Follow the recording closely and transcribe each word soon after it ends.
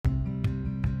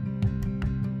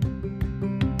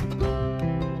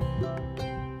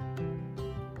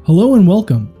Hello and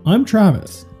welcome. I'm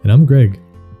Travis, And I'm Greg,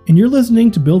 and you're listening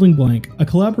to Building Blank, a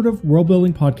collaborative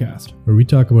world-building podcast. where we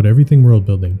talk about everything world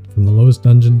building, from the lowest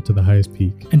dungeon to the highest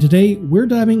peak. And today, we're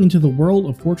diving into the world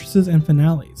of fortresses and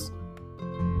finales.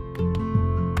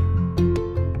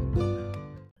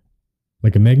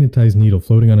 Like a magnetized needle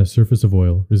floating on a surface of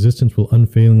oil, resistance will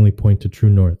unfailingly point to true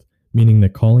north, meaning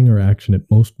that calling or action it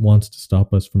most wants to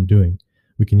stop us from doing.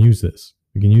 We can use this.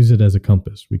 We can use it as a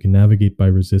compass. We can navigate by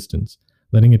resistance,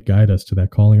 letting it guide us to that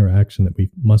calling or action that we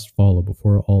must follow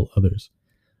before all others.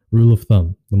 Rule of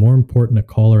thumb: the more important a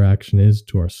call or action is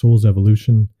to our soul's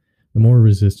evolution, the more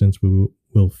resistance we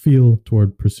will feel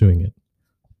toward pursuing it.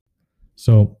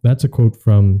 So that's a quote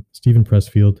from Stephen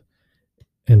Pressfield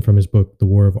and from his book, The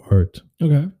War of Art.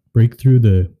 Okay. Break through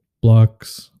the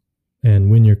blocks and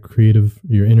win your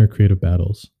inner creative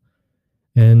battles.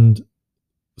 And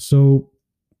so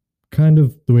kind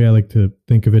of the way I like to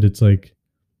think of it, it's like,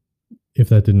 if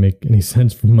that didn't make any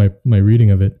sense from my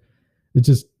reading of it, it's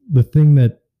just the thing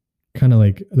that kind of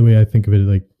like the way I think of it,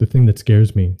 like the thing that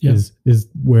scares me is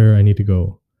where I need to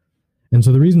go. And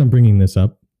so the reason I'm bringing this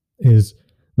up is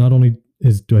not only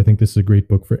do I think this is a great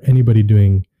book for anybody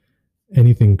doing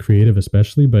anything creative,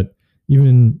 especially, but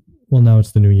even, well, now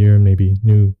it's the new year and maybe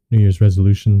New Year's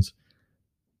resolutions,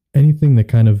 anything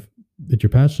that you're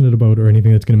passionate about or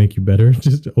anything that's going to make you better,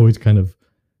 just always kind of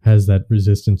has that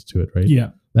resistance to it, right? Yeah.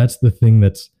 That's the thing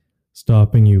that's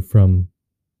stopping you from,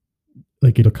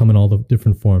 like, it'll come in all the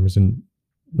different forms, and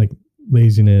like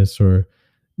laziness, or,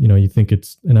 you think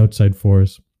it's an outside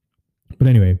force. But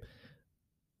anyway,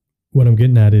 what I'm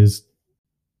getting at is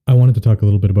I wanted to talk a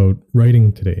little bit about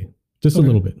writing today, just a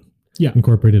little bit. Yeah.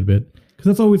 Incorporate it a bit.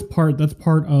 Because that's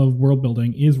part of world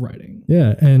building is writing.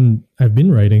 Yeah. And I've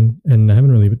been writing and I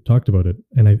haven't really talked about it.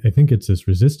 And I think it's this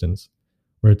resistance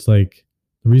where it's like,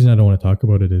 the reason I don't want to talk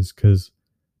about it is because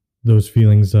those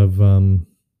feelings of,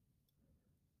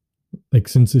 like,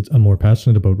 since I'm more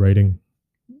passionate about writing,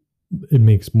 it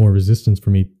makes more resistance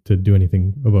for me to do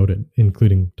anything about it,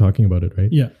 including talking about it,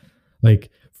 right? Yeah.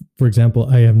 Like, for example,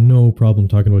 I have no problem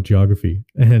talking about geography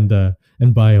and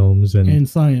biomes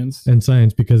and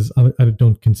science because I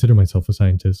don't consider myself a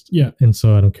scientist. Yeah. And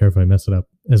so I don't care if I mess it up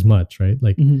as much, right?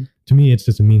 Like, to me, it's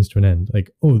just a means to an end. Like,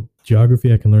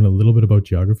 geography, I can learn a little bit about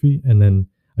geography and then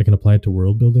I can apply it to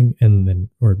world building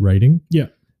or writing. Yeah.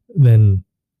 Then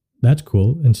that's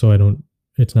cool. And so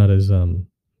it's not as, I don't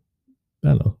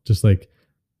know, just like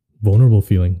vulnerable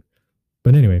feeling.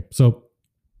 But anyway, so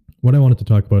what I wanted to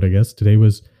talk about, I guess, today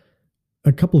was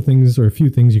a couple of things, or a few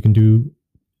things you can do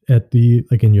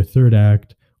in your third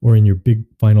act, or in your big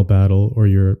final battle, or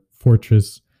your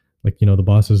fortress, like, the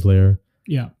boss's lair.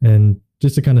 Yeah. And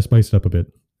just to kind of spice it up a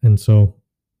bit. And so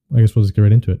I guess we'll just get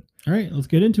right into it. All right, let's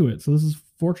get into it. So this is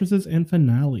fortresses and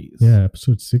finales. Yeah,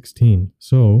 episode 16.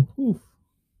 So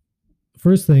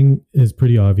first thing is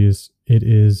pretty obvious. It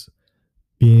is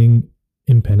being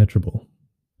impenetrable,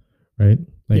 right?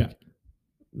 Like,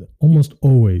 almost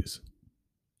always.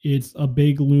 It's a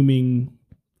big looming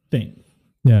thing.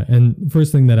 Yeah, and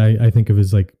first thing that I think of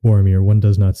is like Boromir, one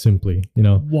does not simply,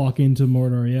 walk into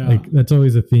Mordor. Yeah. Like, that's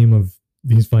always a theme of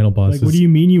these final bosses. Like, what do you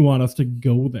mean you want us to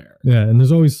go there? Yeah, and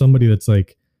there's always somebody that's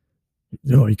like,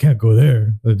 no, you can't go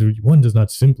there. One does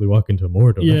not simply walk into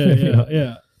Mordor.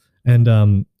 Yeah.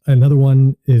 And another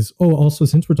one is, also,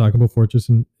 since we're talking about fortress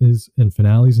and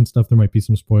finales and stuff, there might be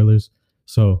some spoilers.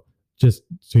 So just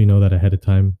so you know that ahead of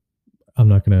time, I'm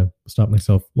not going to stop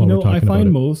myself while we're talking about it. I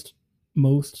find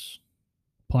most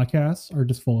podcasts are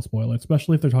just full of spoilers,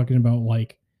 especially if they're talking about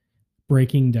like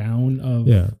breaking down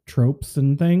of tropes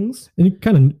and things. And you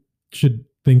kind of should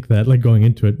think that, like, going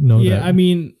into it, that. I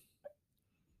mean,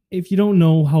 if you don't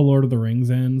know how Lord of the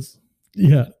Rings ends,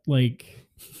 like,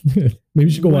 maybe you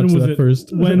should go watch that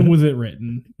first. When was it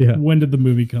written? Yeah. When did the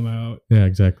movie come out? Yeah,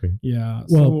 exactly. Yeah.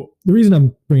 Well, the reason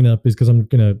I'm bringing it up is because I'm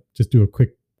going to just do a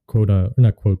quick quote, or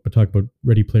not quote, but talk about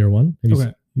Ready Player One.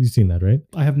 You've seen that, right?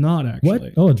 I have not, actually.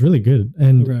 What? Oh, it's really good.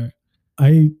 And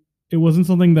it wasn't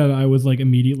something that I was like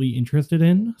immediately interested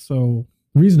in. So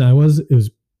the reason it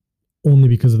was only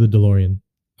because of the DeLorean.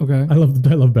 Okay. I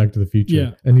love Back to the Future.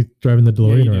 Yeah. And he's driving the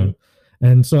DeLorean around.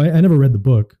 And so I never read the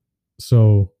book.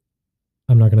 So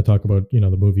I'm not going to talk about, the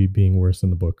movie being worse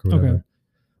than the book or whatever. Okay.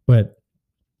 But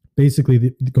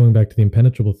basically, going back to the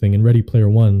impenetrable thing, in Ready Player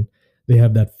One, they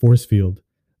have that force field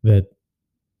that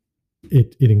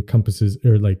it encompasses,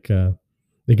 or like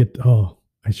they get,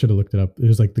 I should have looked it up. It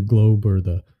was like the globe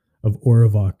of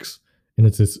Oravox, and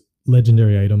it's this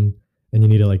legendary item, and you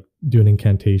need to like do an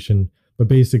incantation. But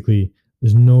basically,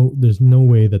 there's no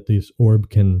way that this orb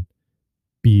can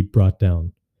be brought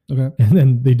down. Okay. And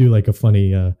then they do like a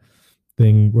funny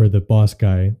thing where the boss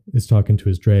guy is talking to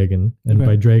his dragon, and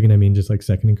by dragon I mean just like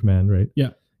second in command, right? Yeah.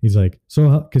 He's like,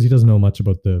 so because he doesn't know much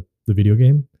about the video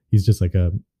game, he's just like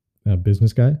a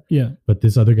business guy. Yeah. But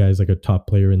this other guy is like a top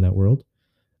player in that world.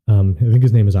 I think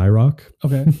his name is iRock.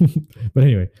 Okay. But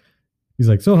anyway, he's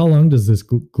like, so how long does this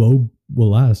globe will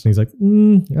last? And he's like,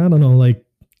 I don't know, like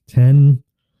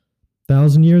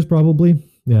 10,000 years probably.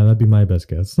 Yeah, that'd be my best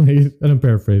guess. And I'm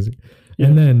paraphrasing. Yeah.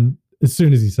 And then as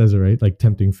soon as he says it, right, like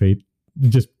tempting fate, it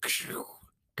just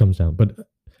comes down. But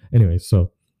anyway,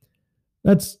 so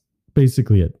that's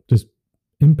basically it. Just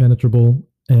impenetrable.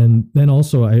 And then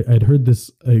also I'd heard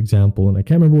this example, and I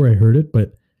can't remember where I heard it,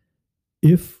 but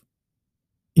if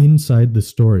inside the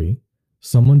story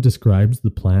someone describes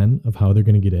the plan of how they're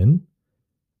going to get in,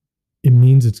 it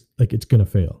means it's going to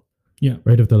fail. Yeah.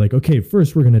 Right? If they're like, okay,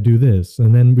 first we're going to do this,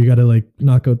 and then we got to like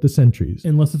knock out the sentries.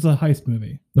 Unless it's a heist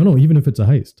movie. No, even if it's a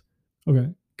heist. Okay.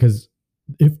 Because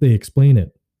if they explain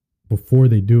it before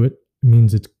they do it, it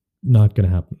means it's not going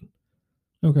to happen.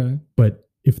 Okay. But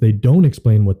if they don't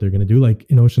explain what they're going to do, like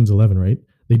in Ocean's 11, right?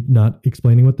 They're not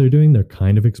explaining what they're doing. They're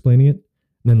kind of explaining it.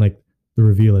 And then like the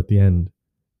reveal at the end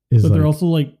is But they're also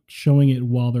like showing it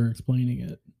while they're explaining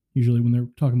it. Usually when they're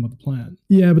talking about the plan.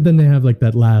 Yeah, but then they have like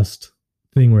that last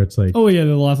thing where it's like, oh yeah,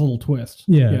 the last little twist.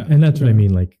 Yeah. And that's what I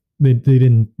mean. Like they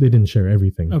didn't share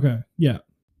everything. Okay. Yeah.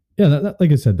 Yeah. That,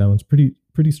 like I said, that one's pretty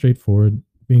straightforward,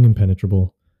 being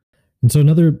impenetrable. And so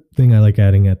another thing I like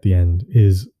adding at the end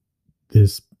is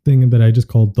this thing that I just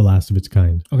called the last of its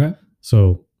kind. Okay.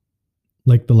 So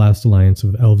like the last alliance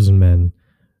of elves and men,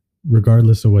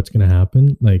 regardless of what's going to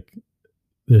happen, like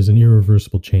there's an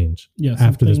irreversible change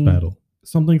after this battle.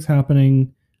 Something's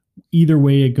happening. Either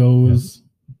way it goes,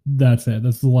 that's it.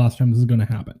 That's the last time this is going to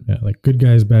happen. Yeah, like good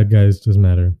guys, bad guys, doesn't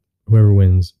matter. Whoever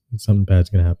wins, something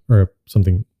bad's going to happen, or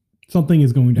something. Something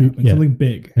is going to happen. Yeah. Something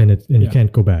big, and you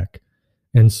can't go back.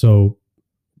 And so,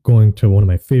 going to one of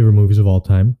my favorite movies of all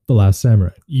time, The Last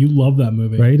Samurai. You love that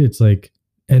movie, right? It's like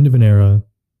end of an era.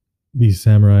 These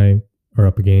samurai are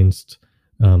up against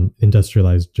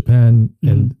industrialized Japan,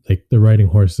 and like they're riding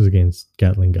horses against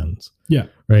Gatling guns. Yeah.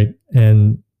 Right.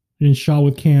 And shot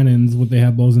with cannons, they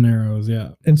have bows and arrows. Yeah.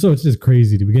 And so it's just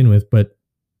crazy to begin with, but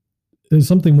there's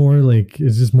something more like,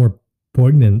 it's just more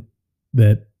poignant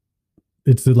that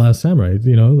it's The Last Samurai,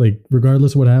 like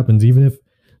regardless of what happens, even if,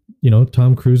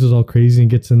 Tom Cruise is all crazy and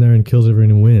gets in there and kills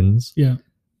everyone and wins. Yeah.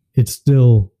 It's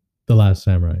still The Last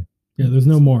Samurai. Yeah, there's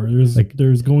no more.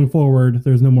 There's going forward.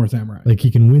 There's no more samurai. Like he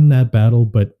can win that battle,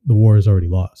 but the war is already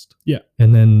lost. Yeah.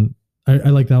 And then I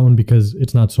like that one because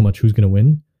it's not so much who's going to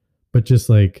win, but just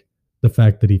like the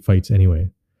fact that he fights anyway.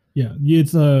 Yeah,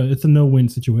 it's a no-win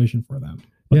situation for them,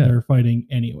 but they're fighting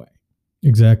anyway.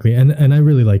 Exactly, and I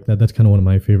really like that. That's kind of one of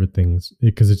my favorite things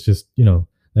because it's just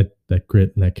that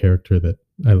grit and that character that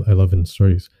I love in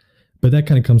stories. But that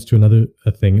kind of comes to another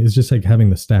thing is just like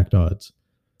having the stacked odds.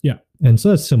 Yeah. And so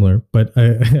that's similar, but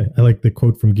I like the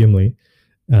quote from Gimli,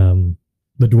 the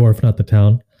dwarf, not the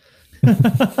town.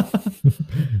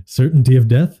 Certainty of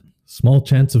death, small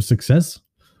chance of success.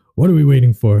 What are we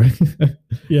waiting for?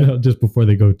 Yeah. Just before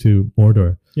they go to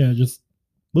Mordor. Yeah, just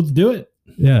let's do it.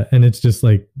 Yeah. And it's just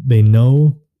like they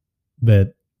know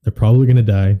that they're probably going to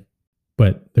die,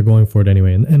 but they're going for it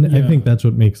anyway. And I think that's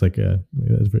what makes that's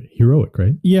very heroic,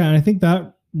 right? Yeah. And I think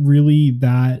that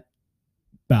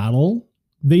battle,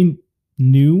 they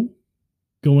knew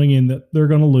going in that they're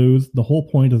going to lose. The whole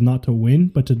point is not to win,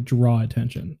 but to draw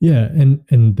attention. Yeah.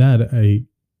 And that I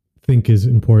think is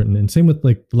important. And same with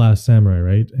like The Last Samurai,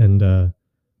 right? And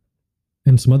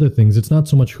some other things. It's not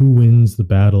so much who wins the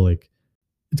battle. Like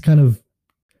it's kind of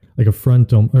like a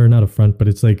front, or not a front, but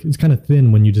it's like, it's kind of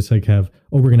thin when you just like have,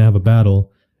 we're going to have a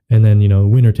battle and then,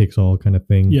 winner takes all kind of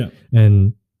thing. Yeah.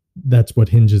 And that's what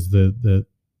hinges the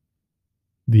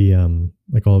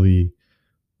like all the,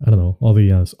 I don't know, all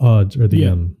the odds or the,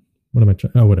 what am I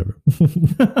trying? Oh, whatever.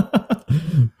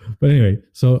 But anyway,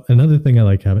 so another thing I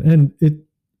like having, and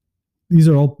these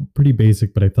are all pretty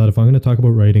basic, but I thought if I'm going to talk about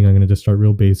writing, I'm going to just start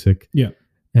real basic. Yeah.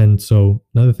 And so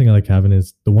another thing I like having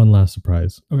is the one last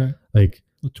surprise. Okay. Like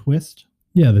the twist.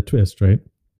 Yeah. The twist, right?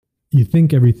 You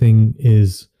think everything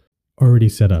is already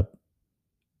set up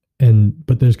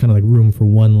but there's kind of like room for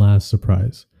one last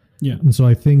surprise. Yeah. And so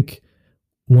I think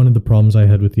one of the problems I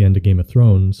had with the end of Game of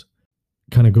Thrones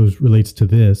kind of relates to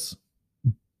this,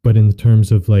 but in the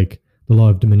terms of like the law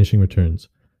of diminishing returns.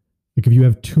 Like if you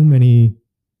have too many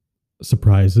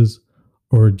surprises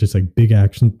or just like big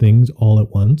action things all at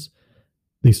once,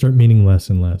 they start meaning less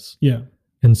and less. Yeah.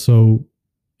 And so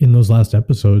in those last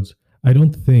episodes, I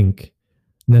don't think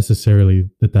necessarily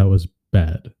that was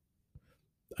bad.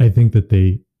 I think that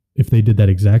if they did that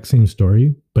exact same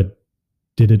story, but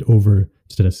did it over,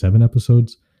 instead of 7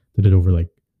 episodes, did it over like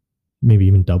maybe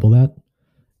even double that,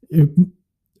 it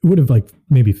would have like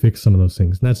maybe fixed some of those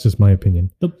things. And that's just my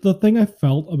opinion. The thing I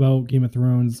felt about Game of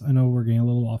Thrones, I know we're getting a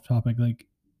little off topic, like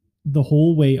the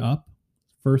whole way up,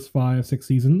 first 5-6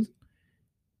 seasons,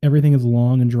 everything is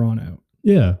long and drawn out.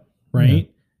 Yeah. Right?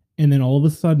 Yeah. And then all of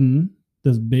a sudden,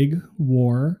 this big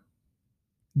war,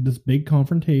 this big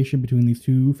confrontation between these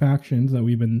two factions that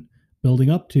we've been building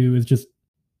up to is just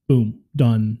boom,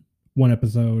 done. 1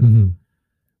 episode. Mm-hmm.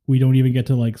 We don't even get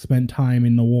to like spend time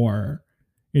in the war.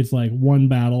 It's like 1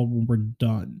 battle, we're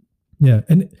done. Yeah,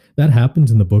 and that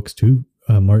happens in the books too.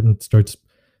 Martin starts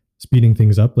speeding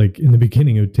things up. Like in the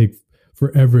beginning, it would take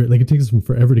forever. Like it takes them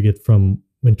forever to get from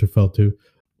Winterfell to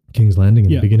King's Landing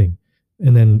in the beginning.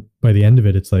 And then by the end of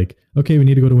it, it's like, okay, we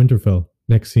need to go to Winterfell.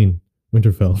 Next scene,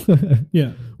 Winterfell.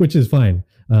 Yeah. Which is fine,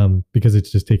 because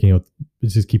it's just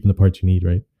it's just keeping the parts you need,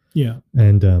 right? Yeah.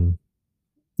 And I'm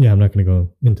not going to go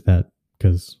into that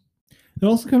because it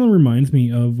also kind of reminds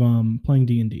me of playing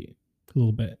D&D a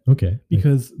little bit. Okay.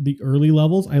 Because the early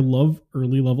levels, I love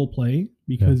early level play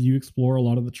because you explore a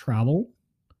lot of the travel,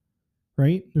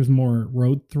 right? There's more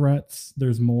road threats.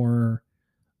 There's more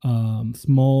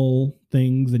small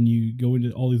things, and you go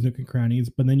into all these nook and crannies.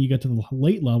 But then you get to the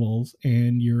late levels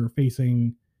and you're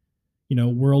facing,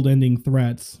 world-ending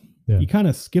threats. Yeah. You kind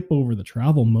of skip over the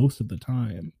travel most of the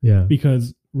time. Yeah.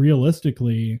 Because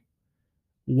realistically,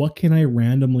 what can I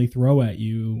randomly throw at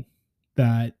you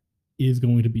that is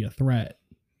going to be a threat?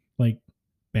 Like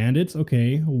bandits,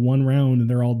 okay, 1 round and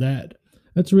they're all dead.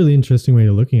 That's a really interesting way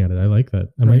of looking at it. I like that.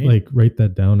 I might like write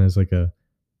that down as like a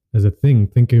thing.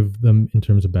 Think of them in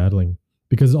terms of battling,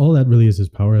 because all that really is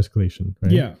power escalation,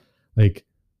 right? Yeah. Like,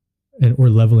 or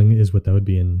leveling is what that would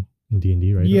be in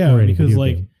D&D, right? Yeah, because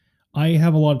like game. I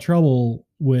have a lot of trouble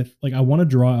with, like, I want to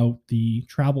draw out the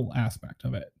travel aspect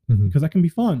of it because that can be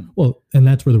fun. Well, and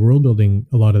that's where the world building,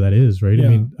 a lot of that is, right? Yeah. I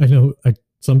mean, I know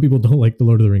some people don't like the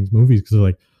Lord of the Rings movies because they're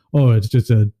like, oh, it's just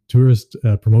a tourist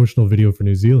promotional video for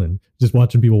New Zealand, just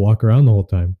watching people walk around the whole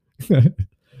time.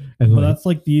 And that's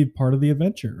like the part of the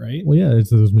adventure, right? Well, yeah, it's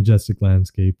those majestic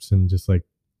landscapes and just like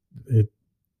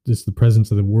just the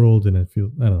presence of the world. And I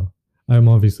don't know. I'm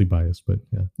obviously biased, but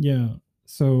yeah. Yeah.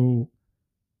 So,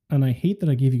 and I hate that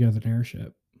I gave you guys an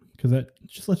airship because that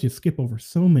just lets you skip over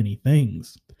so many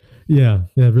things. Yeah,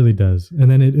 it really does. And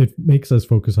then it makes us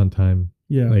focus on time.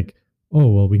 Yeah. Like, oh,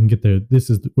 well, we can get there. This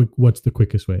is what's the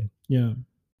quickest way. Yeah.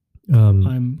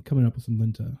 I'm coming up with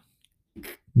something to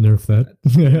nerf that.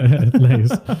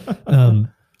 Nice.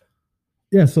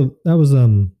 Yeah, so that was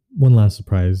one last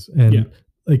surprise. And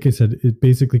like I said, it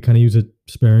basically kind of use it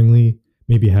sparingly,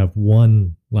 maybe have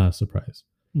one last surprise.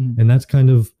 And that's kind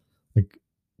of like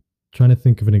trying to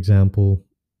think of an example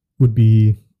would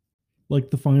be like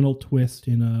the final twist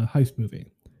in a heist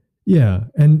movie. Yeah.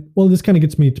 And well, this kind of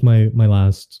gets me to my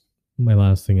last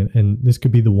thing, and this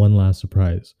could be the one last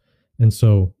surprise. And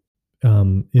so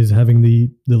is having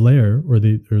the lair or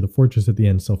the fortress at the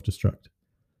end self-destruct.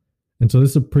 And so this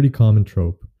is a pretty common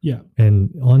trope. Yeah.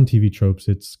 And on TV tropes,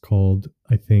 it's called,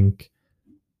 I think,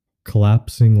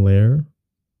 collapsing lair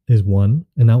is one.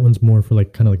 And that one's more for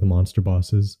like kind of like the monster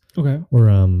bosses. Okay.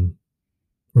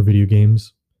 Or video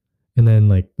games. And then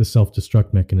like the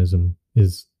self-destruct mechanism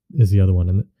is the other one.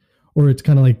 And or it's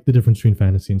kind of like the difference between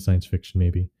fantasy and science fiction,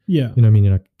 maybe. Yeah. You know what I mean?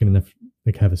 You're not going to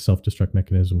like have a self-destruct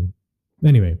mechanism.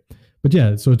 Anyway, but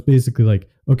yeah, so it's basically like,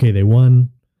 okay, they won,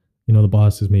 the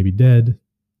boss is maybe dead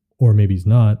or maybe he's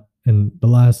not. And the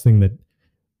last thing that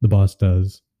the boss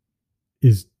does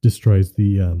is destroys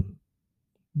the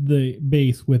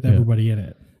base with everybody in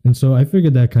it. And so I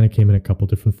figured that kind of came in a couple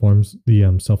different forms,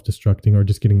 the self-destructing or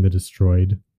just getting the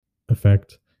destroyed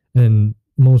effect. And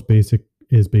most basic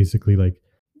is basically like,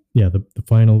 yeah,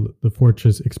 the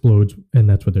fortress explodes and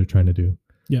that's what they're trying to do.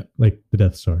 Yeah. Like the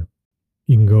Death Star.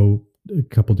 You can go a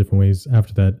couple different ways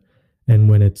after that. And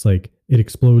when it's like, it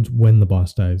explodes when the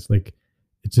boss dies, like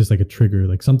it's just like a trigger,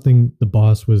 like something the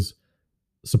boss was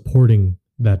supporting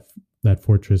that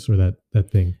fortress or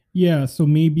that thing. Yeah. So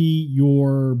maybe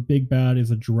your big bad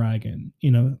is a dragon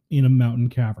in a mountain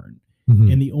cavern.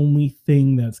 Mm-hmm. And the only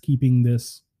thing that's keeping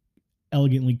this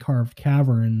elegantly carved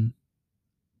cavern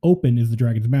open is the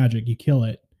dragon's magic. You kill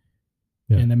it.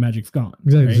 Yeah. And then magic's gone.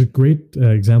 Exactly. Right? It's a great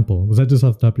example. Was that just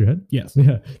off the top of your head? Yes.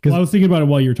 Yeah. Well, I was thinking about it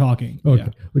while you were talking. Okay.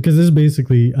 Yeah. Because this is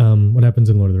basically what happens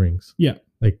in Lord of the Rings. Yeah.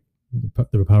 Like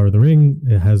the power of the ring,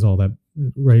 it has all that,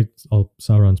 right? All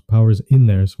Sauron's powers in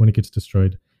there. So when it gets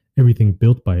destroyed, everything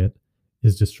built by it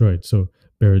is destroyed. So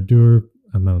Barad-dûr,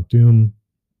 Mount Doom,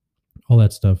 all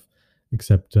that stuff,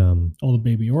 except all the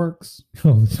baby orcs.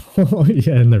 Oh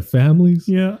yeah, and their families.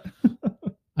 Yeah.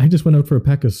 I just went out for a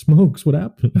pack of smokes. What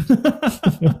happened?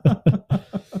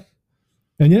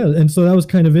 And yeah, and so that was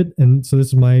kind of it. And so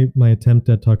this is my attempt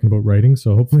at talking about writing.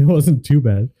 So hopefully it wasn't too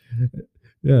bad.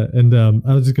 Yeah, and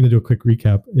I was just going to do a quick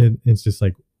recap. It's just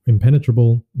like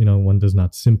impenetrable. One does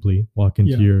not simply walk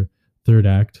into your third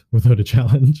act without a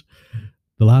challenge.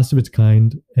 The last of its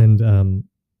kind, and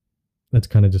that's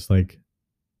kind of just like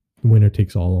the winner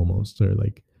takes all almost, or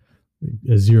like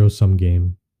a zero-sum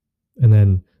game. And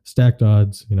then stacked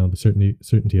odds, the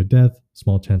certainty of death,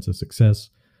 small chance of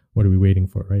success. What are we waiting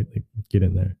for, right? Like, get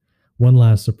in there. One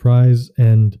last surprise,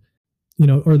 and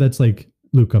or that's like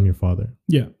Luke, I'm your father.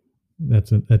 Yeah,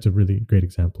 that's a really great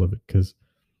example of it, because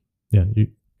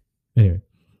anyway,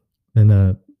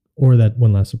 and or that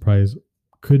one last surprise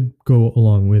could go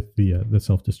along with the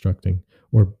self-destructing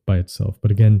or by itself,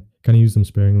 but again, kind of use them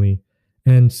sparingly.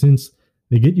 And since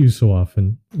they get used so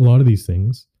often, a lot of these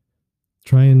things,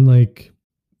 try and like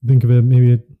think of it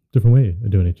maybe a different way of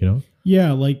doing it.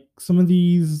 Yeah, like some of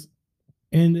these,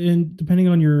 and depending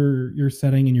on your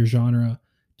setting and your genre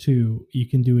too, you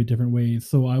can do it different ways.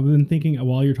 So I've been thinking,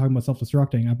 while you're talking about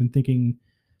self-destructing, I've been thinking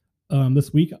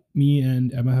this week, me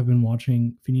and Emma have been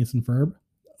watching Phineas and Ferb.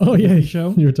 Oh yeah,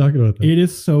 show. You were talking about that. It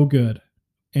is so good,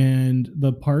 and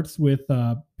the parts with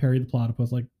Perry the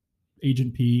Platypus, like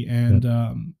Agent P and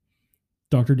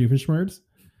Dr. Doofenshmirtz.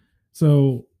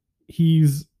 So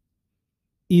he's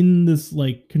in this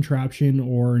like contraption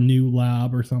or new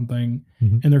lab or something,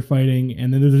 and they're fighting,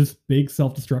 and then there's this big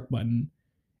self-destruct button,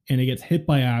 and it gets hit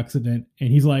by accident,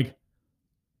 and he's like,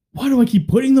 why do I keep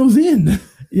putting those in?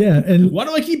 Yeah, and why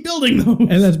do I keep building those?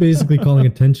 And that's basically calling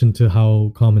attention to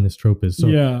how common this trope is. So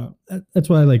yeah, that's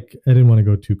why I didn't want to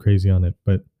go too crazy on it,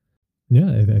 but yeah,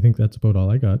 I think that's about all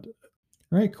I got.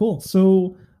 All right, cool.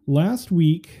 So last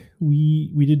week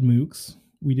we did mooks,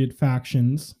 we did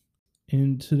factions,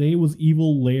 and today was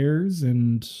evil lairs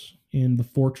and the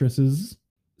fortresses.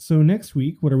 So next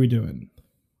week, what are we doing?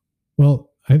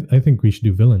 Well, I think we should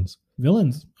do villains.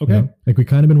 Villains, okay. Like we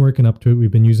kind of been working up to it.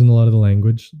 We've been using a lot of the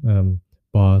language.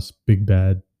 Boss, big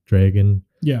bad, dragon.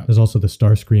 Yeah. There's also the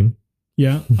Starscream.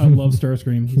 Yeah, I love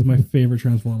Starscream. He's my favorite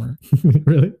Transformer.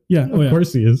 Really? Yeah. Of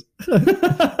course he is.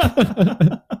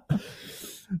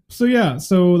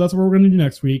 So that's what we're going to do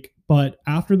next week. But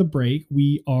after the break,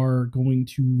 we are going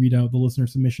to read out the listener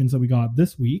submissions that we got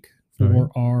this week for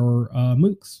our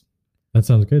mooks. That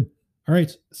sounds good. All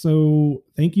right. So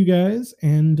thank you guys,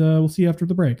 and we'll see you after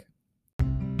the break.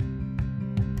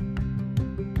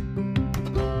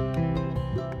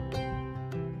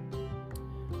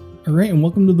 All right, and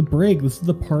welcome to the break. This is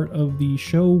the part of the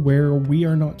show where we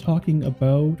are not talking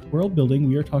about world building.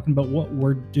 We are talking about what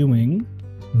we're doing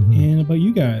and about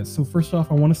you guys. So first off,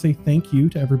 I want to say thank you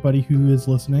to everybody who is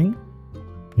listening.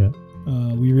 Yeah.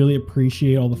 We really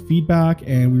appreciate all the feedback,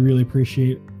 and we really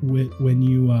appreciate when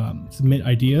you submit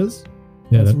ideas.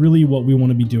 Yeah, that's really what we want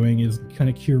to be doing, is kind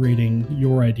of curating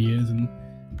your ideas and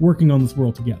working on this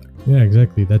world together. Yeah,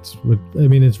 exactly. That's what I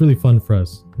mean. It's really fun for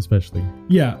us, especially.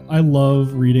 Yeah, I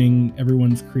love reading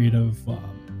everyone's creative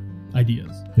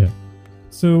ideas. Yeah.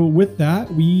 So with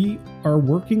that, we are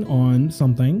working on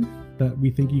something that we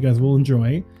think you guys will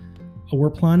enjoy. We're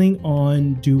planning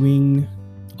on doing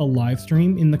a live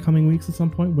stream in the coming weeks at some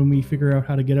point when we figure out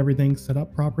how to get everything set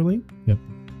up properly. Yep.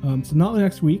 So not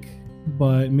next week,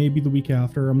 but maybe the week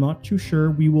after. I'm not too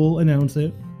sure. We will announce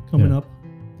it coming up.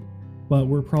 But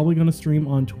we're probably going to stream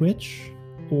on Twitch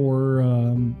or,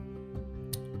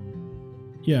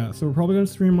 so we're probably going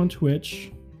to stream on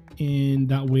Twitch, and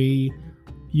that way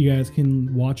you guys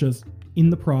can watch us in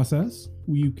the process.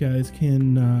 You guys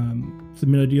can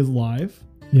submit ideas live.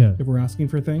 Yeah. If we're asking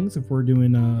for things, if we're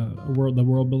doing the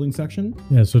world building section.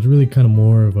 Yeah. So it's really kind of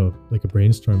more of a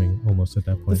brainstorming almost at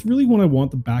that point. That's really what I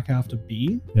want the back half to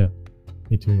be. Yeah.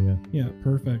 Me too. Yeah. Yeah.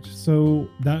 Perfect. So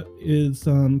that is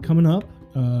coming up.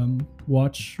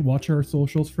 Watch our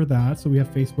socials for that. So we have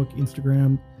Facebook,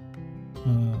 Instagram.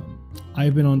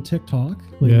 I've been on TikTok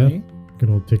lately. Yeah, good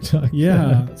old TikTok.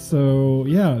 Yeah. So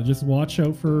just watch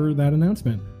out for that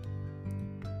announcement.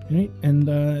 Right. And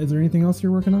is there anything else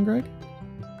you're working on, Greg?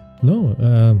 No.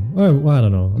 Well, I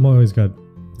don't know. I'm always got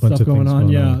stuff going on.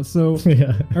 Yeah. So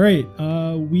yeah. All right.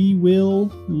 We will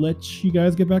let you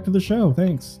guys get back to the show.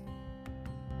 Thanks.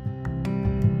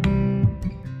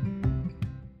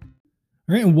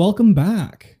 All right, and welcome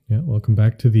back. Yeah, welcome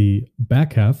back to the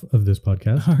back half of this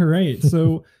podcast. All right,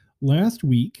 so last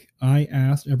week I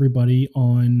asked everybody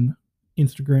on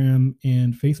Instagram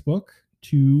and Facebook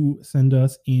to send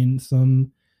us in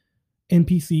some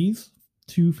NPCs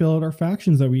to fill out our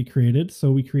factions that we created.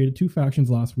 So we created 2 factions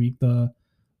last week, the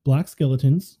Black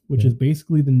Skeletons, which is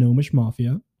basically the Gnomish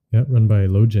Mafia. Yeah, run by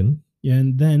Lojin.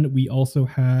 And then we also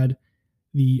had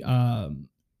the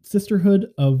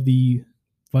Sisterhood of the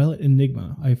Violet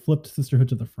Enigma. I flipped Sisterhood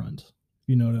to the front. If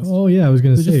you noticed. Oh yeah, I was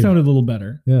going to say. It just sounded a little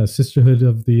better. Yeah, Sisterhood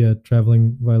of the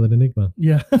Traveling Violet Enigma.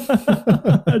 Yeah, I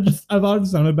thought it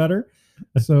sounded better,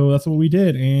 so that's what we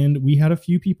did, and we had a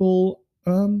few people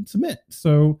submit.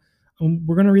 So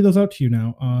we're gonna read those out to you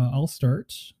now. I'll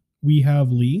start. We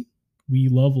have Lee. We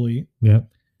love Lee. Yeah,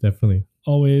 definitely.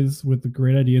 Always with the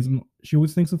great ideas, and she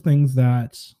always thinks of things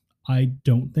that I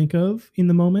don't think of in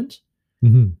the moment.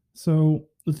 Mm-hmm. So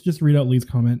let's just read out Lee's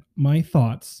comment. My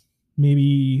thoughts.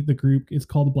 Maybe the group is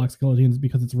called the Black Skeletons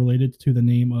because it's related to the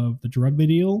name of the drug they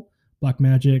deal, black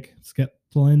magic,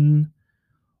 Sketlin,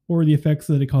 or the effects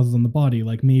that it causes on the body.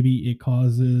 Like maybe it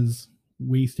causes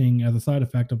wasting as a side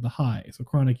effect of the high. So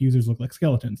chronic users look like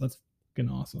skeletons. That's fucking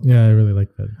awesome. Yeah, I really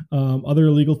like that. Other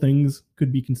illegal things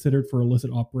could be considered for illicit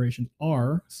operations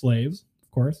are slaves, of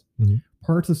course. Mm-hmm.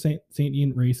 Parts of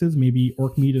sentient races, maybe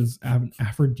orc meat is an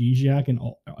aphrodisiac in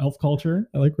elf culture.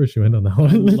 I like where she went on that one.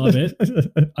 I love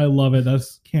it. I love it.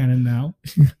 That's canon now.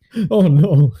 Oh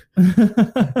no.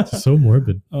 It's so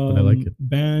morbid, but I like it.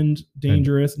 Banned,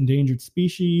 dangerous, endangered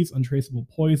species, untraceable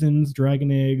poisons,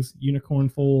 dragon eggs, unicorn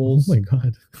foals. Oh my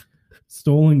god.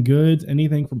 Stolen goods,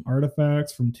 anything from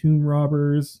artifacts, from tomb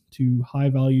robbers to high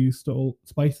value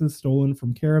spices stolen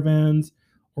from caravans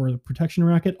or the protection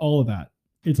racket, all of that.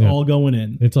 It's all going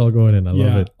in. It's all going in. I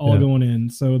love it. All going in.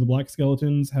 So the Black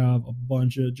Skeletons have a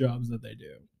bunch of jobs that they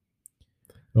do.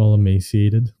 All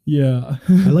emaciated. Yeah.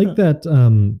 I like that.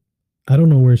 I don't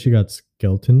know where she got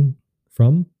skeleton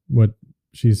from, what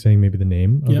she's saying, maybe the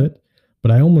name of it.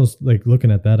 But I almost, like, looking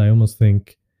at that, I almost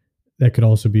think that could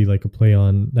also be like a play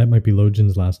on, that might be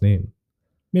Lojan's last name.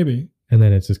 Maybe. And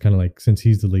then it's just kind of like, since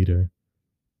he's the leader,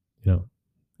 you know.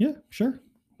 Yeah, sure.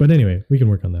 But anyway, we can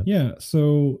work on that. Yeah,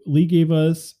 so Lee gave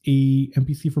us a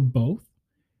NPC for both.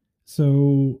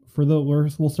 So for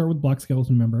we'll start with Black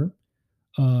Skeleton member.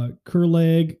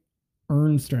 Kurleg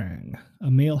Ernstrang, a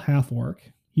male half-orc.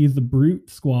 He's the Brute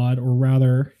Squad, or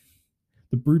rather,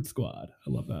 the Brute Squad.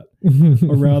 I love that.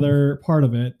 Or rather, part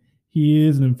of it. He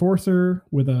is an enforcer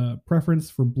with a preference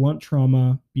for blunt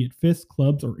trauma, be it fists,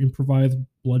 clubs, or improvised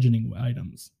bludgeoning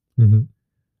items. Mm-hmm.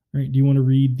 All right, do you want to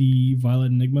read the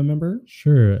Violet Enigma member?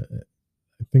 Sure.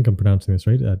 I think I'm pronouncing this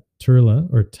right.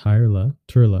 Turla or Tyrla.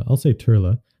 Turla. I'll say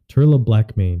Turla. Turla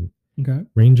Blackmane. Okay.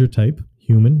 Ranger type,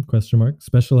 human, ?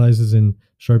 Specializes in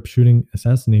sharpshooting,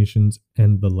 assassinations,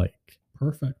 and the like.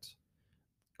 Perfect.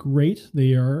 Great.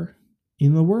 They are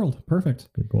in the world. Perfect.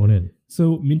 Good going in.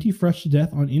 So Minty Fresh to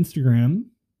Death on Instagram.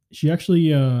 She actually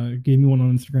gave me one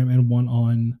on Instagram and one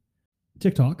on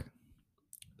TikTok.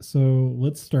 So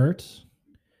let's start.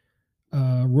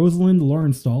 Rosalind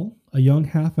Lawrenstall, a young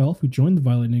half-elf who joined the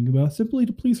Violet Enigma simply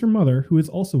to please her mother, who is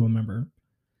also a member.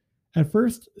 At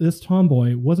first, this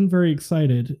tomboy wasn't very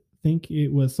excited, think it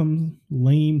was some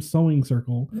lame sewing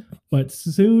circle, but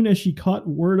soon as she caught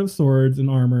word of swords and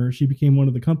armor, she became one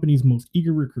of the company's most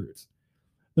eager recruits,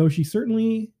 though she's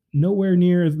certainly nowhere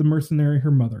near as the mercenary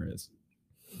her mother is.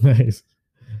 Nice.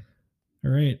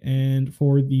 All right, and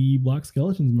for the Black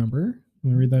Skeletons member, you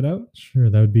want to read that out?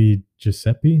 Sure, that would be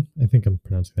Giuseppe. I think I'm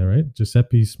pronouncing that right.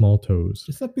 Giuseppe Smalltoes.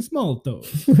 Giuseppe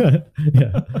Smalltoes.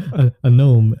 Yeah, a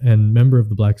gnome and member of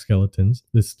the Black Skeletons.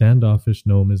 This standoffish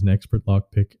gnome is an expert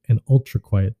lockpick and ultra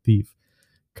quiet thief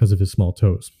because of his small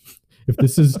toes. If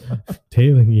this is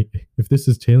tailing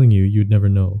you, you'd never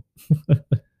know.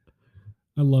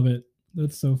 I love it.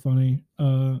 That's so funny.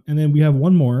 And then we have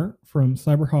one more from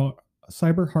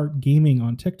Cyberheart Gaming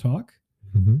on TikTok.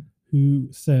 Mm-hmm.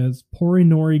 Who says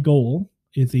Porinori Goal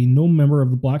is a gnome member of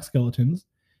the Black Skeletons.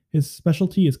 His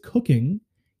specialty is cooking.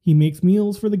 He makes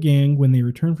meals for the gang when they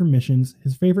return from missions.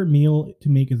 His favorite meal to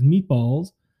make is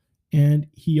meatballs, and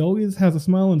he always has a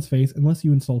smile on his face unless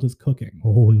you insult his cooking.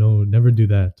 Oh no, never do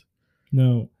that.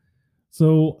 No.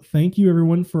 So thank you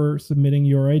everyone for submitting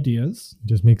your ideas.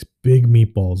 Just makes big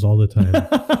meatballs all the time.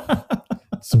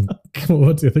 Some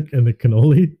what's the other, and the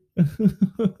cannoli?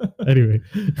 Anyway.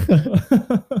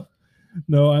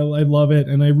 No, I love it.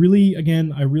 And I really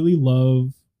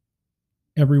love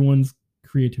everyone's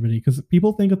creativity because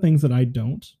people think of things that I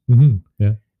don't. Mm-hmm.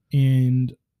 Yeah.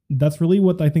 And that's really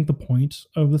what I think the point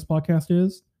of this podcast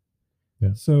is. Yeah.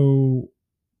 So,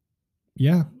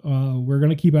 yeah, we're going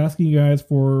to keep asking you guys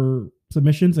for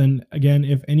submissions. And again,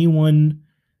 if anyone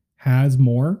has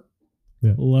more,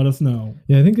 let us know.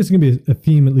 Yeah, I think it's going to be a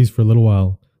theme, at least for a little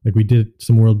while. Like we did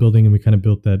some world building and we kind of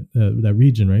built that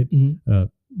region, right? Mm-hmm.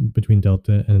 Between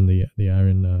Delta and the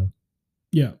Iron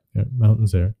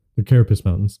mountains there, the Carapace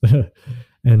Mountains,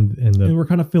 and we're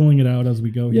kind of filling it out as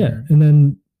we go. Yeah, here. and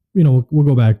then we'll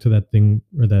go back to that thing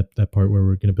or that part where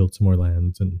we're going to build some more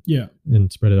lands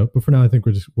and spread it out. But for now, I think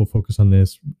we'll focus on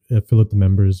this, fill out the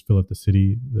members, fill out the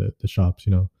city, the shops,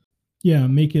 Yeah,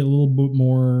 make it a little bit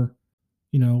more,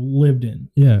 lived in.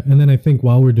 Yeah, and then I think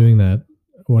while we're doing that,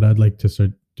 what I'd like to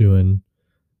start doing,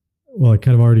 well, it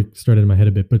kind of already started in my head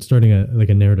a bit, but starting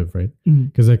a narrative, right?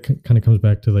 Because that kind of comes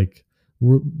back to like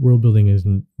world building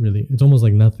isn't really, it's almost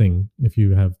like nothing if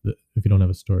you don't have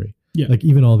a story. Yeah. Like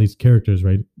even all these characters,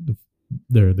 right?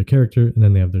 They're the character and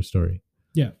then they have their story.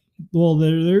 Yeah. Well,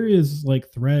 there is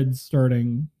like threads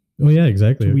starting. Oh yeah,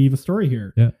 exactly. To weave a story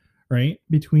here. Yeah. Right.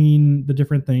 Between the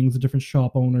different things, the different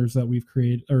shop owners that we've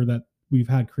created or that we've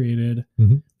had created,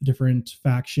 the different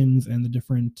factions and the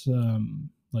different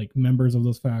like members of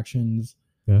those factions.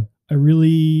 Yeah. I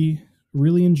really,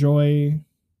 really enjoy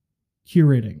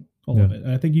curating all of it.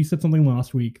 And I think you said something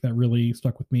last week that really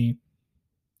stuck with me,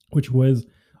 which was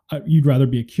you'd rather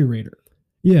be a curator.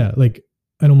 Yeah, like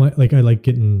I don't mind. Like I like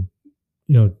getting,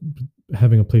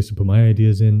 having a place to put my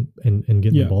ideas in and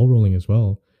getting the ball rolling as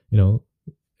well.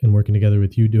 And working together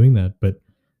with you doing that. But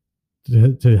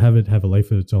to have it have a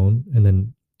life of its own, and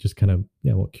then just kind of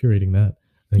curating that,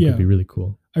 I think would be really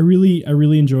cool. I really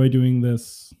enjoy doing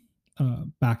this.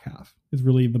 Back half is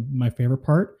really my favorite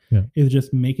part. Is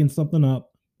just making something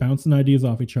up, bouncing ideas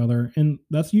off each other, and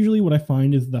that's usually what I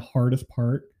find is the hardest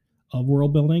part of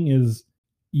world building is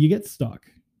you get stuck.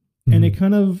 And it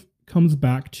kind of comes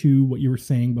back to what you were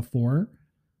saying before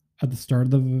at the start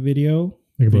of the video.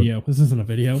 This isn't a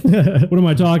video. What am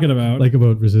I talking about? Like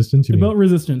about resistance?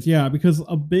 Resistance, yeah. Because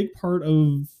a big part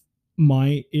of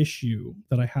my issue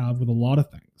that I have with a lot of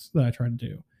things that I try to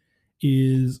do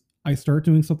is I start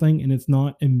doing something and it's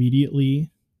not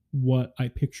immediately what I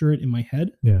picture it in my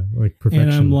head. Yeah, like perfection.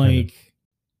 And I'm like...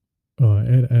 Oh,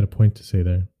 I had a point to say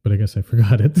there, but I guess I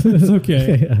forgot it. That's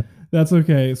okay. Yeah. That's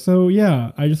okay. So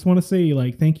yeah, I just want to say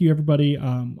like, thank you everybody.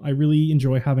 I really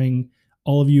enjoy having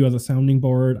all of you as a sounding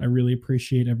board. I really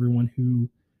appreciate everyone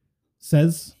who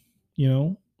says,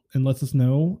 and lets us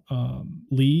know.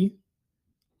 Lee,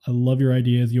 I love your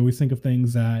ideas. You always think of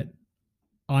things that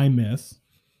I miss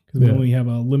because we only have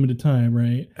a limited time,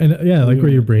 right? And I like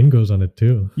where your brain goes on it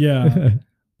too. Yeah.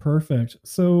 Perfect.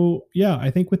 So yeah, I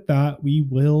think with that, we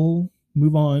will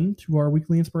move on to our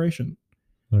weekly inspiration.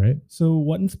 All right. So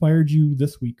what inspired you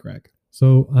this week, Greg?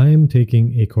 So I'm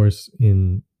taking a course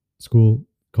in school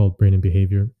called Brain and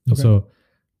Behavior. Okay. So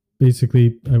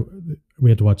basically we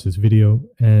had to watch this video,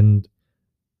 and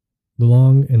the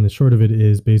long and the short of it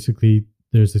is basically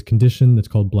there's this condition that's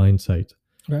called blind sight.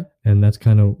 Okay. And that's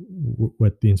kind of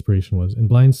what the inspiration was. And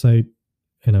blind sight,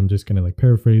 and I'm just going to like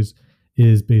paraphrase,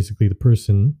 is basically the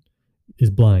person is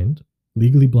blind,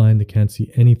 legally blind, they can't see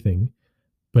anything,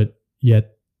 but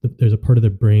yet there's a part of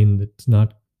their brain that's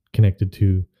not connected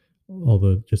to all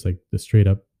the just like the straight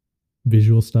up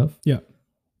visual stuff. Yeah.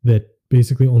 That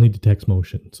basically only detects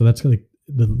motion. So that's like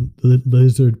the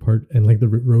lizard part and like the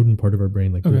rodent part of our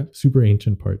brain, like the super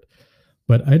ancient part.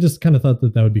 But I just kind of thought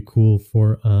that would be cool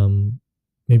for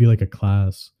maybe like a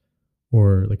class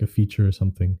or like a feature or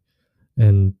something.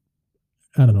 And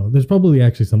I don't know. There's probably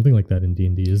actually something like that in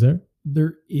D&D. Is there?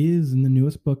 There is in the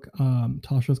newest book,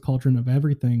 Tasha's Cauldron of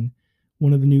Everything.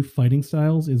 One of the new fighting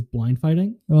styles is blind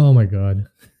fighting. Oh my God.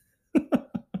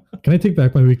 Can I take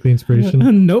back my weekly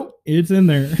inspiration? Nope, it's in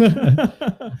there.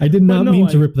 I did not mean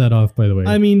to rip that off, by the way.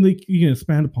 I mean, like, you can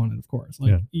expand upon it, of course.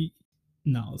 Like,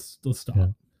 let's stop,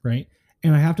 right?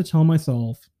 And I have to tell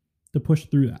myself to push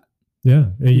through that. Yeah,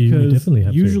 you definitely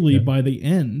have usually by the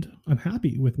end, I'm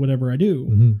happy with whatever I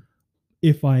do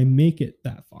if I make it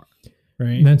that far,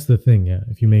 right? And that's the thing, yeah.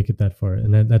 If you make it that far,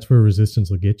 and that's where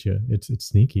resistance will get you. It's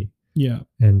sneaky. Yeah.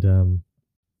 And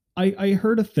I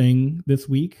heard a thing this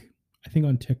week, I think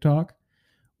on TikTok,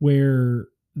 where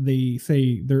they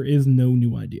say there is no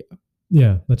new idea.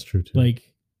 Yeah, that's true too.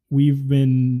 Like, we've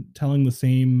been telling the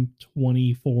same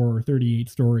 24 or 38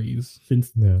 stories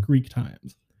since Greek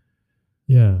times.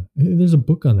 Yeah. There's a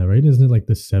book on that, right? Isn't it like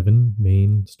the 7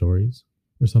 main stories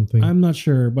or something? I'm not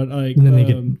sure, but like... And then they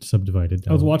get subdivided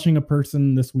down. I was watching a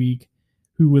person this week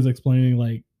who was explaining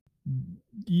like,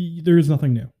 there's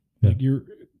nothing new. Yeah. Like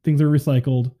things are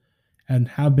recycled and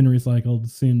have been recycled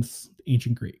since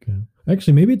ancient Greek. Yeah.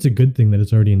 Actually, maybe it's a good thing that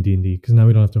it's already in D&D because now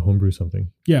we don't have to homebrew something.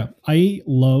 Yeah. I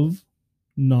love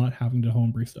not having to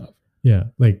homebrew stuff. Yeah.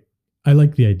 Like, I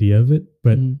like the idea of it,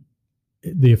 but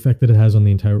the effect that it has on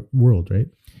the entire world, right?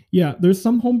 Yeah. There's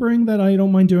some homebrewing that I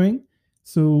don't mind doing.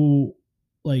 So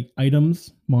like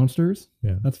items, monsters,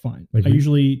 that's fine. Like I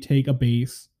usually take a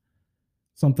base,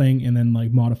 something, and then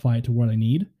like modify it to what I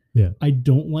need. Yeah. I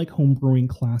don't like homebrewing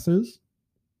classes.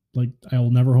 Like, I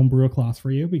will never homebrew a class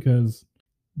for you because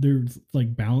there's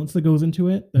like balance that goes into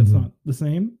it that's not the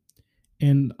same.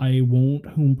 And I won't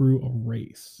homebrew a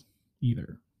race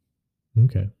either.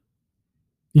 Okay.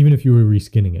 Even if you were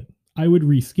reskinning it? I would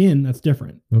reskin. That's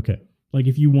different. Okay. Like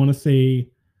if you want to say,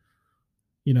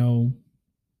 you know,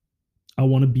 I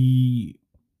want to be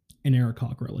an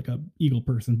Aarakocra, like a eagle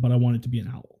person, but I want it to be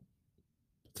an owl.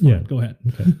 Yeah. Go ahead.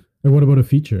 Okay. And what about a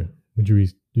feature? Would you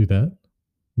do that?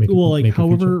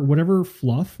 Whatever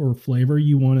fluff or flavor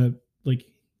you want to, like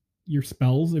your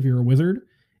spells, if you're a wizard,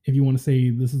 if you want to say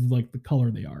this is like the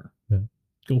color they are,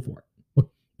 go for it.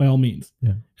 By all means.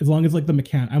 Yeah. As long as like the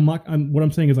what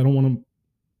I'm saying is I don't want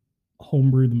to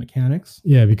homebrew the mechanics.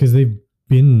 Yeah, because they've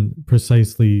been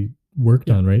precisely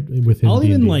worked on, right? Within I'll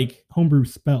D&D. even like homebrew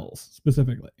spells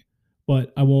specifically,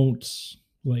 but I won't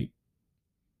like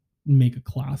make a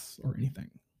class or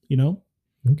anything, you know?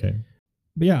 Okay.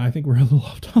 But yeah, I think we're a little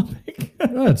off topic.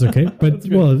 Oh, that's okay. But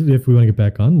well, if we want to get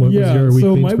back on, what was your weekly inspiration?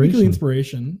 So my weekly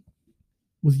inspiration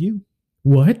was you.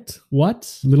 What?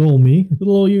 Little old me?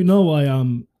 Little old you.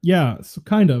 No, so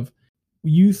kind of.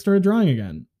 You started drawing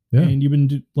again. Yeah. And you've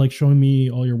been like showing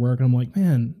me all your work. And I'm like,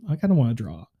 man, I kind of want to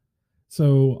draw.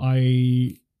 So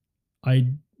I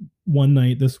one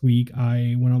night this week,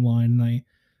 I went online and I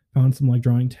found some like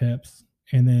drawing tips.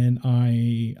 And then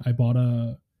I bought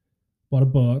a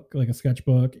book, like a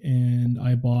sketchbook. And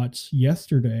I bought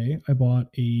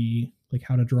a like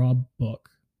how to draw book.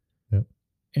 Yep.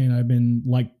 And I've been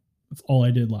like, that's all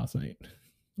I did last night.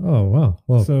 Oh, wow.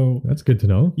 Well, so that's good to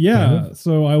know. Yeah. Kind of.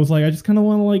 So I was like, I just kind of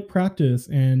want to like practice.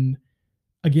 And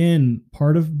again,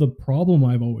 part of the problem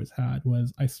I've always had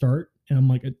was I start and I'm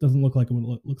like, it doesn't look like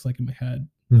what it looks like in my head.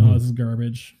 Oh, this is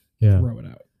garbage. Yeah. Throw it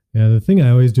out. Yeah. The thing I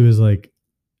always do is like,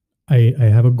 I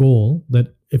have a goal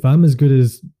that if I'm as good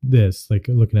as this, like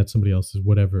looking at somebody else's,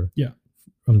 whatever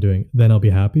I'm doing, then I'll be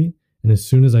happy. And as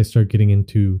soon as I start getting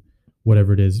into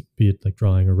whatever it is, be it like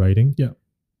drawing or writing,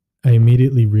 I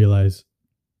immediately realize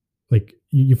like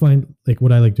you find like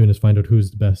what I like doing is find out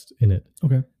who's the best in it.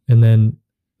 Okay. And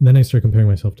then I start comparing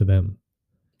myself to them.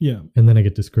 Yeah. And then I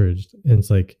get discouraged. And it's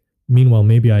like, meanwhile,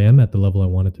 maybe I am at the level I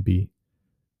wanted to be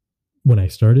when I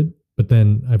started, but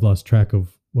then I've lost track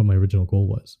of what my original goal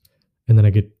was. And then I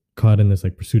get caught in this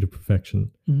like pursuit of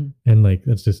perfection. And like,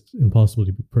 that's just impossible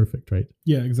to be perfect, right?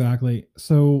 Yeah, exactly.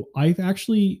 So I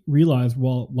actually realized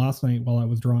last night while I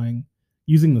was drawing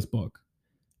using this book,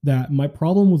 that my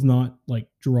problem was not like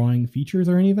drawing features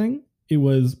or anything. It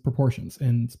was proportions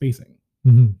and spacing.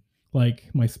 Like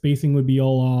my spacing would be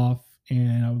all off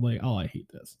and I was like, oh, I hate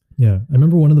this. Yeah. I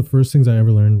remember one of the first things I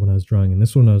ever learned when I was drawing, and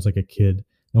this one I was like a kid.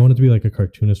 I wanted to be like a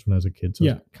cartoonist when I was a kid.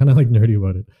 So kind of like nerdy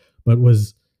about it, but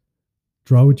was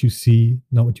draw what you see,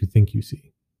 not what you think you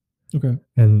see. Okay.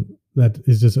 And that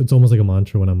is just, it's almost like a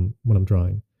mantra when I'm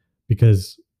drawing,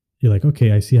 because you're like,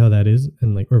 okay, I see how that is.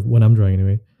 And like, or when I'm drawing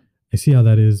anyway, I see how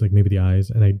that is, like maybe the eyes,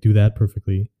 and I do that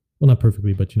perfectly. Well, not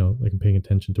perfectly, but you know, like I'm paying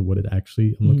attention to what it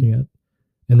actually I'm looking at.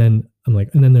 And then I'm like,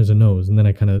 and then there's a nose, and then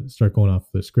I kind of start going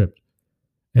off the script.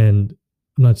 And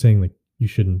I'm not saying like you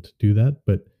shouldn't do that,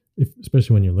 but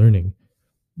especially when you're learning,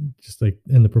 just like,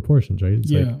 and the proportions, right?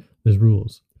 It's like there's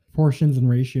rules. Proportions and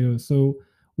ratios. So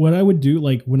what I would do,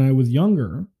 like when I was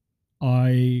younger,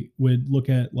 I would look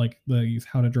at like these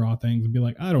how to draw things and be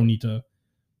like, I don't need to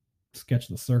sketch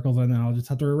the circles and then I'll just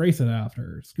have to erase it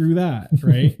after. Screw that,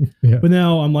 right? But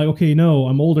now I'm like, okay, no,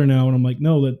 I'm older now, and I'm like,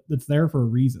 no, that's there for a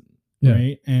reason,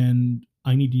 right? And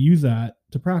I need to use that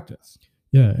to practice.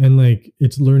 Yeah, and like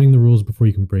it's learning the rules before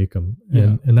you can break them,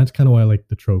 and that's kind of why I like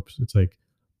the tropes. It's like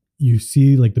you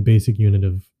see like the basic unit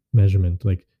of measurement,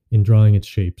 like in drawing its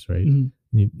shapes, right? And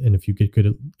if you get good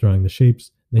at drawing the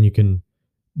shapes, then you can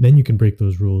break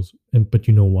those rules, but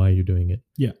you know why you're doing it.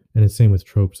 Yeah, and it's same with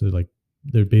tropes.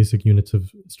 They're basic units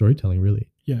of storytelling, really.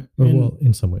 Yeah. Well,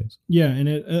 in some ways. Yeah. And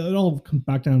it all comes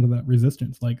back down to that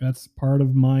resistance. Like that's part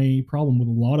of my problem with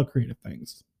a lot of creative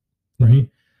things. Right.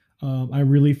 I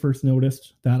really first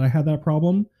noticed that I had that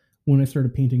problem when I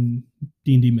started painting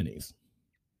D&D minis.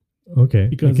 Okay.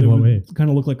 Because it would kind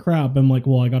of look like crap. I'm like,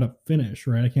 well, I got to finish,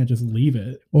 right? I can't just leave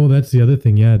it. Oh, that's the other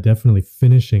thing. Yeah, definitely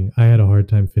finishing. I had a hard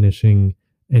time finishing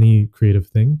any creative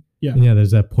thing. Yeah. And there's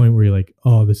that point where you're like,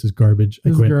 oh, this is garbage.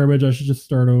 This is garbage. I should just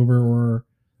start over, or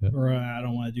I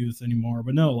don't want to do this anymore.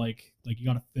 But no, like you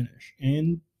got to finish,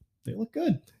 and they look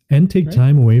good. And take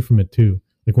time away from it too.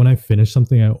 Like when I finish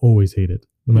something, I always hate it,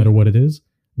 no matter what it is.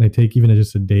 And I take even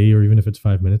just a day, or even if it's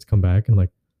 5 minutes, come back and I'm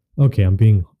like, okay, I'm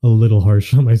being a little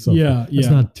harsh on myself. Yeah. It's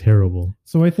not terrible.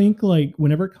 So I think like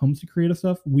whenever it comes to creative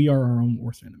stuff, we are our own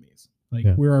worst enemies. Like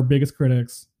we're our biggest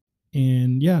critics.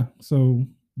 And so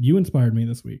you inspired me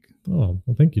this week. Oh,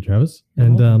 well, thank you, Travis.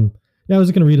 And Yeah, I was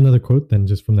going to read another quote then,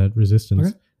 just from that resistance.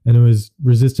 Okay. And it was,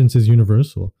 resistance is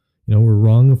universal. You know, we're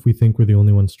wrong if we think we're the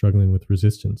only ones struggling with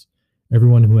resistance.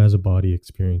 Everyone who has a body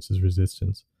experiences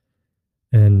resistance.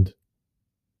 And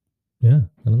yeah,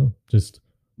 I don't know, just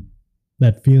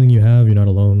that feeling you have, you're not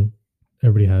alone.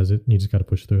 Everybody has it. And you just got to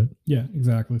push through it. Yeah,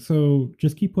 exactly. So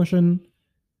just keep pushing.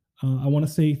 I want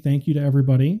to say thank you to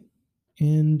everybody.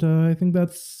 And I think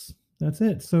that's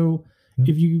it. So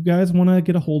if you guys want to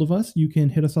get a hold of us, you can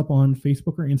hit us up on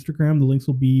Facebook or Instagram. The links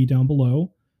will be down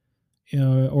below.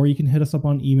 Or you can hit us up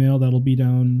on email. That'll be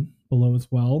down below as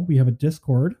well. We have a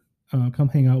Discord. Come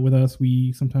hang out with us.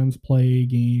 We sometimes play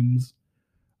games.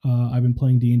 I've been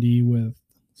playing D&D with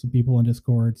some people on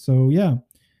Discord. So yeah,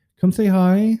 come say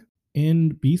hi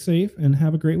and be safe and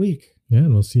have a great week. Yeah,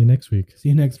 and we'll see you next week. See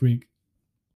you next week.